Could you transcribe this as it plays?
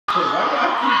Why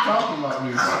y'all keep talking about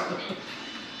me?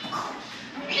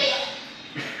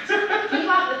 You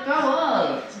about to throw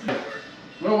up.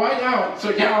 Bro, why y'all? So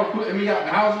y'all putting me out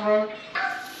the house, bro?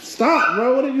 Stop,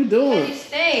 bro. What are you doing? You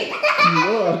stink. No,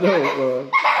 I don't, bro.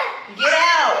 Get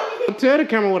out. Tell the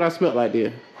camera what I smelled like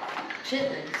there.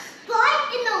 Chitlins.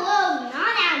 Like in the world,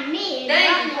 not at me.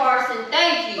 Thank you, Carson.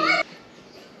 Thank you.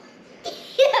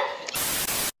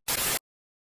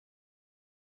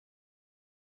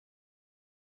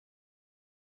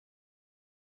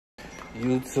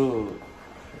 YouTube,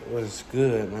 what's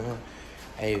good, man?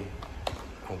 Hey,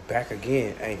 I'm back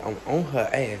again. Hey, I'm on her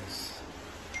ass.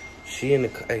 She in the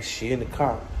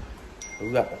car. We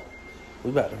about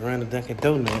to run the Dunkin'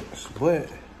 Donuts, but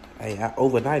hey, I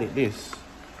overnighted this.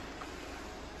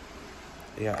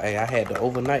 Yeah, hey, I had to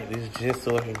overnight this just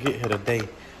so I can get here today,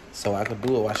 so I could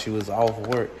do it while she was off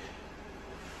work.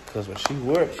 Cause when she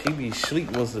worked, she be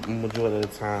asleep most of the majority of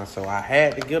the time, so I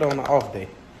had to get on the off day.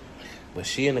 But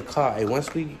she in the car. Hey,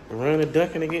 once we run the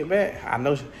Dunkin' and get back, I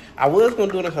know I was gonna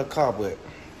do it in her car, but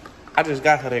I just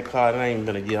got her that car and it ain't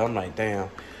been a year. I'm like, damn,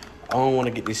 I don't want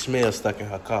to get this smell stuck in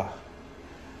her car.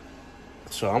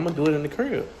 So I'm gonna do it in the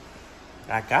crib.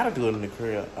 I gotta do it in the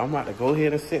crib. I'm about to go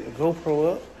ahead and set the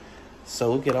GoPro up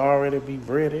so we can already be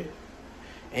ready.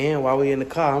 And while we in the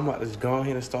car, I'm about to just go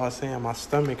ahead and start saying my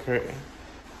stomach hurting.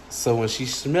 So when she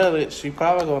smell it, she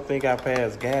probably gonna think I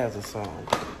passed gas or something.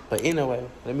 But anyway,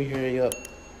 let me hurry up.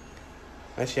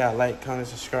 Make sure y'all like, comment,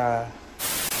 subscribe.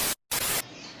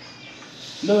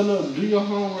 No, do your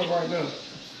homework right now.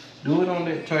 Do it on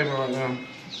that table right now.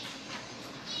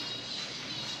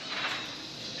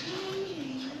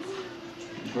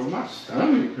 Bro, my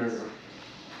stomach hurt.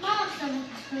 My stomach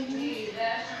is hurting.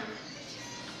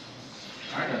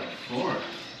 I got a fork.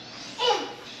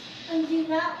 And do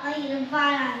not want you to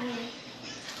fart on me.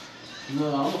 No,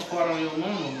 I'm gonna fart on your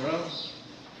mama, bro.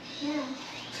 Yeah.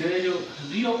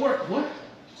 Do your work, what?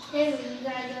 Then you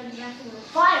gotta go to the bathroom and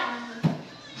fart on me.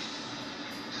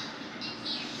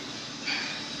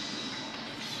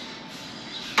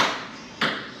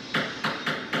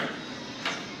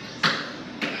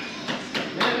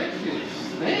 Man, that shit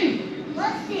stink.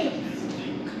 What's this?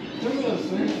 Come here,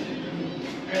 son.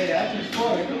 Hey, I just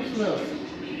farted. Come smell it.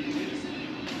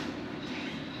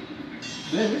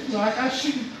 Man, it smell like I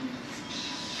shoot.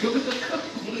 Go get the cup.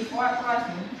 Give me 4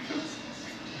 Carson.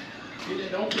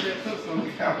 Don't put that cups on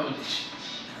the couch.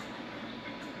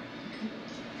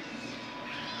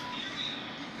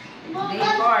 Mom, Big Mom,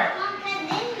 fart. Mom,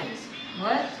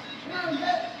 What?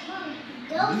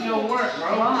 Do your work,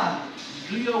 bro. Why?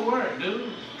 Do your work,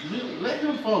 dude. Let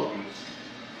him focus.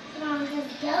 Mom,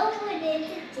 just go put it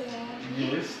today.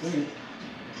 Yeah, it's stink.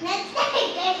 Let's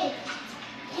take it.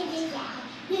 Take it out.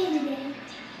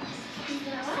 Take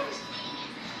it out.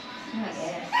 Oh my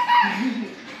God.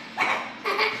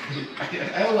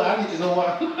 Ella, I need to know why.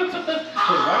 Why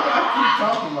y'all keep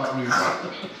talking about me?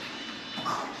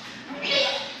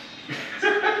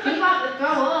 You about to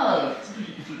throw up.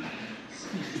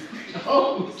 Oh.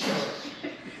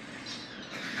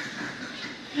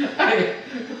 Hey.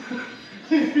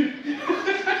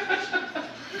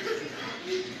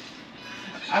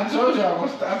 I told y'all my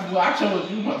stuff. Well, I told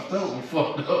you my stuff was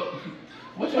fucked up.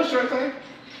 What's your shirt say?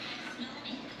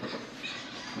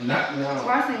 Not now.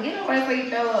 Carson, get away before you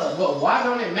throw up. But why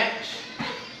don't it match?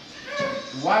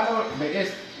 Why don't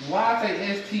why I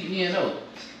say STENO?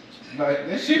 Like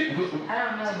that shit. I don't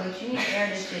know, but you need to air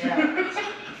this shit out.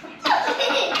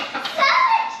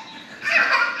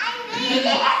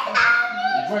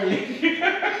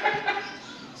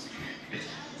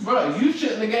 Bro, you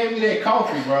shouldn't have gave me that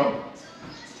coffee, bro.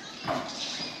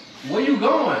 Where you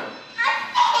going?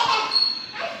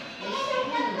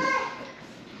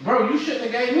 Bro, you shouldn't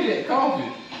have gave me that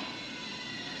coffee.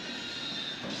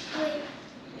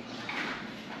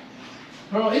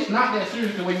 Bro, it's not that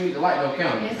serious the way you need to light no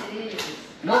candle. Yes, it is.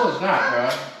 No, it's not, bro.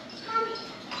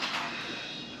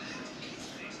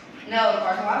 No,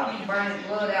 Carson, why don't you burn his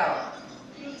blood out?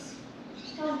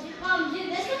 Mom,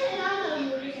 dude, this is another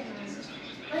movie.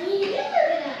 I need you to move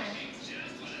it on.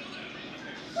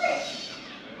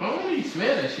 I don't even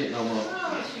smell that shit no more.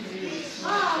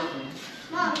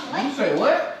 Mom, You say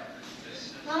what?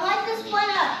 Mom, light this one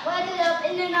up. Light it up,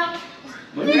 and then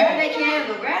Grab that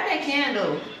candle. Grab that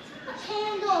candle. a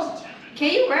candle.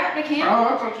 Can you grab the Oh, candle?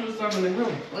 I thought you was talking to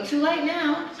him. Well, too late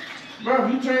now. Bro,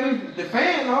 you turning the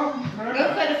fan off.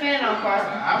 Go put the fan on, Carson.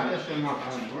 I'll just turn my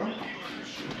phone, bro.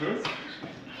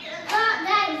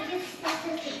 That is just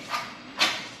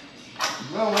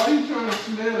Bro, why are you trying to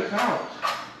smell the couch?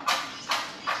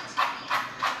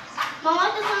 Mom,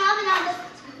 light this one up, and I'm just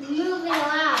moving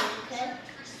around, okay?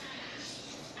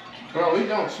 Bro, we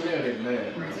don't don't smell that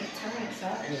bad, bro. Just turn it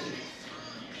sideways.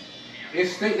 It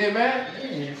stink that bad?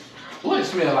 Yes. What it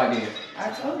smell like then? I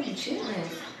told you,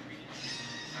 chitlins.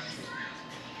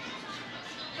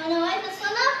 I'm gonna wipe the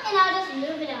sun up and I'll just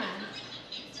move it on.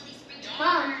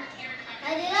 Mom,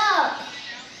 light it up.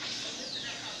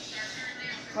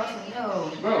 Carson,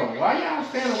 no. Bro, why y'all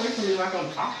stand away from me like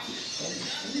I'm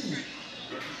toxic?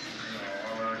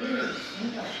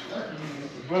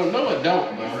 Bro, no it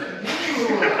don't, bro. Dad,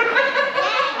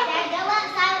 go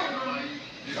outside with Mom.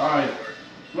 Alright.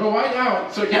 Bro, why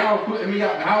y'all, so y'all putting me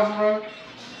out the house, bro? It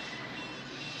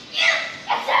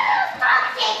smells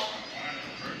toxic.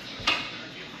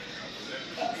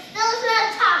 It still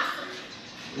smells toxic.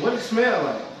 What it smell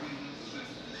like?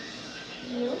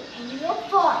 You and your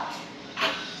fart.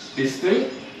 It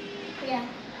stink? Yeah.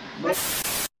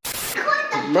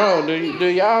 Bro, do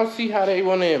y'all see how they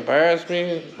want to embarrass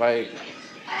me? Like,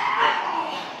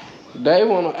 they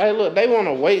want to, hey look, they want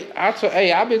to wait.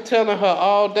 I've been telling her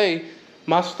all day,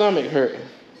 my stomach hurting.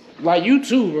 Like you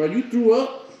too, bro. You threw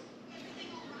up?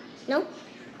 No.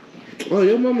 Oh,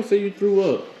 your mama said you threw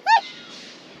up.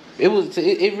 It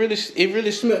really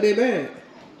smelled that bad.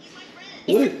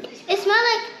 It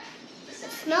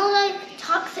smells like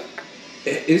toxic.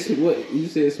 It's what you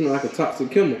said. It smelled like a toxic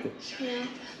chemical. Yeah.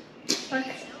 Like,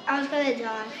 I was gonna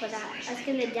die for that. I was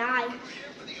gonna die.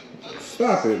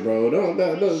 Stop it, bro. Don't.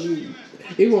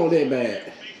 It wasn't that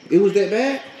bad. It was that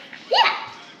bad? Yeah.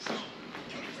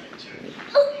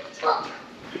 Oh.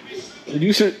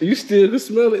 You still can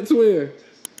smell it, twin.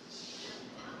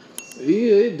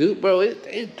 Yeah, it do, bro.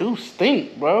 It do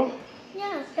stink, bro.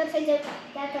 Yeah, that's like it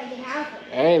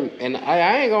happened. And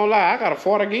I ain't gonna lie, I gotta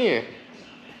fart again.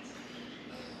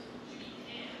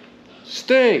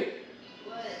 Stink.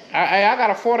 I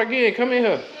gotta fart again. Come in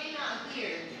here.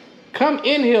 Come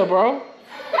in here, bro.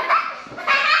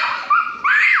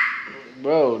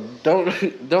 Bro, don't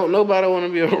nobody want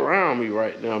to be around me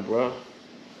right now, bro.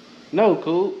 No,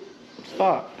 cool.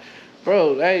 Stop.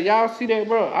 Bro, hey, y'all see that,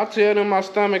 bro? I tell them my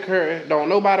stomach hurt. Don't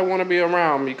nobody want to be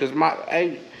around me because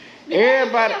everybody. Your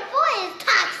foot is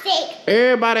toxic.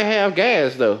 Everybody have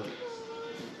gas though.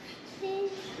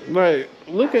 Like,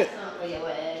 look at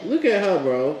her,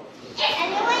 bro.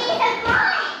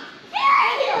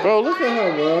 Bro, look at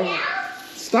her, bro.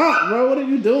 Stop, bro. What are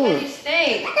you doing? You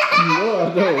stink. No,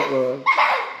 I don't, bro.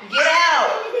 Get out.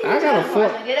 I gotta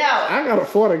fart. Get out. I gotta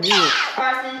fart again.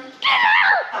 Carson.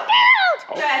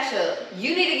 Trash up.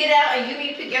 You need to get out and you need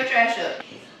to pick your trash up.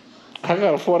 I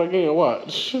gotta fart again.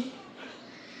 Watch.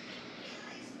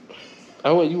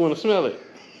 Oh, wait, you wanna smell it?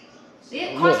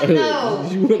 Yeah, Carson, no.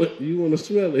 You wanna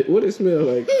smell it? What it smell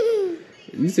like?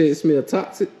 You said it smell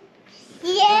toxic?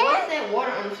 Yeah. Why is that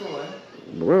water on the floor?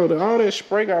 Bro, all that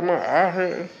spray got my eye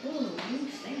hurting. Ooh, you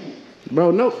stink.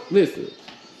 Bro, no, listen.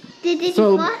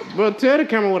 So, bro, tell the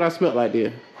camera what I smelled like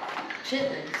there.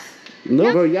 Chitlins.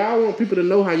 No, bro, y'all want people to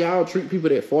know how y'all treat people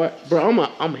that fart. Bro,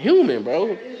 I'm human, bro.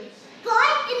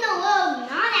 Fart in the room,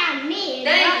 not at me.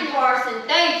 Thank you, Carson.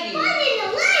 Thank you. Fart in the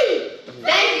room.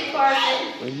 Thank you,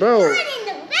 Carson. Bro, Fart in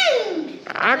the room.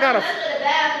 I gotta. That's what the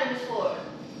bathroom is for.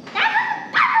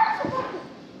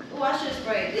 Oh, I should have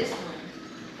sprayed this one.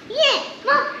 Yeah,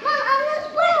 Mom, I'm gonna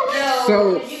spoil it. No,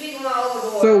 you be going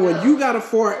overboard. So when you gotta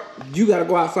fart, you gotta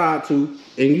go outside too,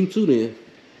 and you too then.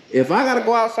 If I gotta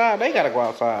go outside, they gotta go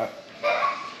outside.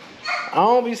 I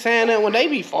don't be saying that when they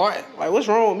be farting. Like, what's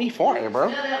wrong with me farting, bro?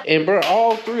 And bro,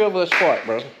 all three of us fart,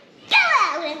 bro.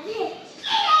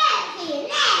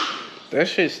 That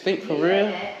shit stink for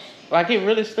real. Like, it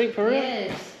really stink for real?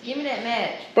 Yes. Give me that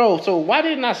match. Bro, so why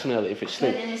didn't I smell it if it But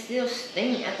stink? then it still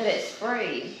stink after that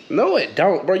spray. No, it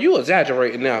don't, bro. You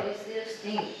exaggerating now. It still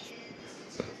stinks.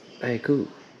 Hey, cool.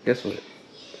 Guess what?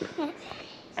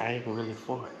 I ain't really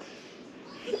fart.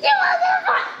 You wasn't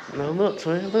fart. No, look,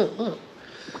 twin. Look. Look.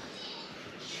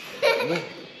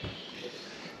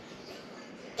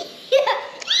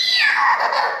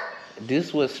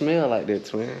 This what smell like that,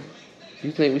 twin.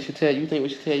 You think we should tell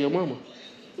your mama?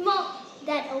 Mom,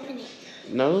 Dad, open it.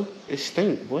 No, it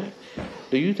stink, boy.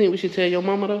 Do you think we should tell your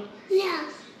mama though? No.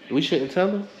 We shouldn't tell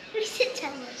her? We should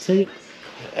tell her. See?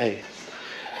 Hey.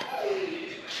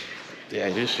 Yeah,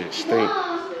 this shit stink.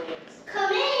 Mom,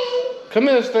 come in. Come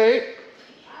here, stink.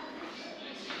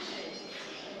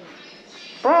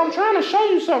 Bro, I'm trying to show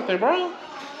you something, bro.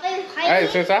 Hey,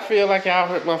 since I feel like y'all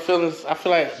hurt my feelings, I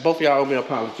feel like both of y'all owe me an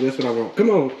apology. That's what I want. Come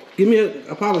on, give me an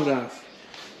apologize.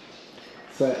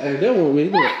 So, hey, that want me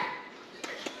to do it.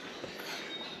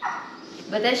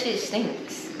 But that shit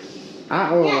stinks.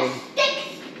 Yeah,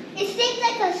 it stinks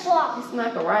like a swamp. It's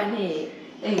like a rotten head.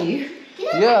 Thank you.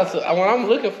 Yeah, so when I'm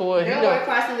looking for it, Don't worry,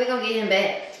 Carson, we're gonna get him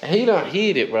back. He done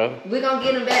hit it, bro. We're gonna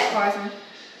get him back, Carson.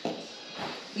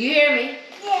 You hear me?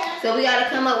 Yeah. So we gotta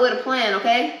come up with a plan,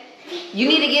 okay? You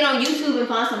need to get on YouTube and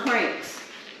find some pranks.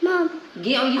 Mom.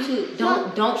 Get on YouTube.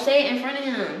 Don't say it in front of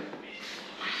him.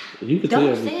 You can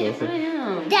Don't tell say it in front of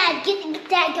him. Dad,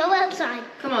 Dad, go outside.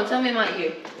 Come on, tell me in my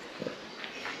ear.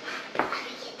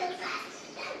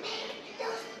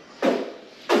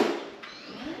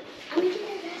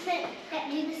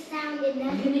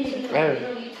 Hey,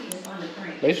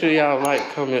 make sure y'all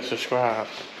like, comment, subscribe.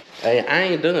 Hey, I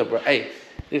ain't done, bro. Hey,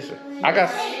 listen, I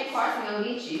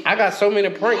got so many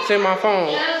pranks in my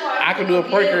phone. I can do a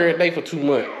prank every day for 2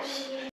 months.